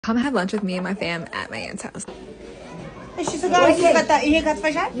Come have lunch with me and my fam at my aunt's house.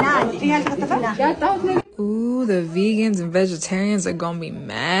 Ooh, the vegans and vegetarians are gonna be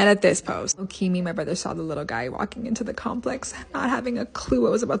mad at this post. Okay, me and my brother saw the little guy walking into the complex, not having a clue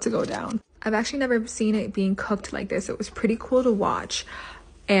what was about to go down. I've actually never seen it being cooked like this. It was pretty cool to watch.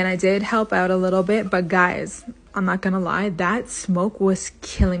 And I did help out a little bit, but guys, I'm not gonna lie, that smoke was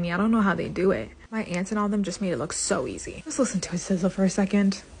killing me. I don't know how they do it. My aunts and all them just made it look so easy. Just listen to it sizzle for a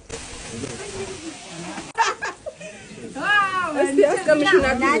second. So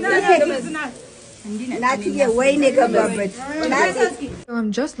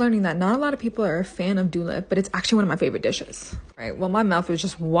I'm just learning that not a lot of people are a fan of dulip, but it's actually one of my favorite dishes. All right, well, my mouth was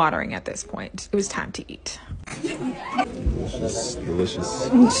just watering at this point. It was time to eat. Delicious.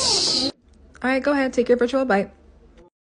 All right, go ahead, take your virtual bite.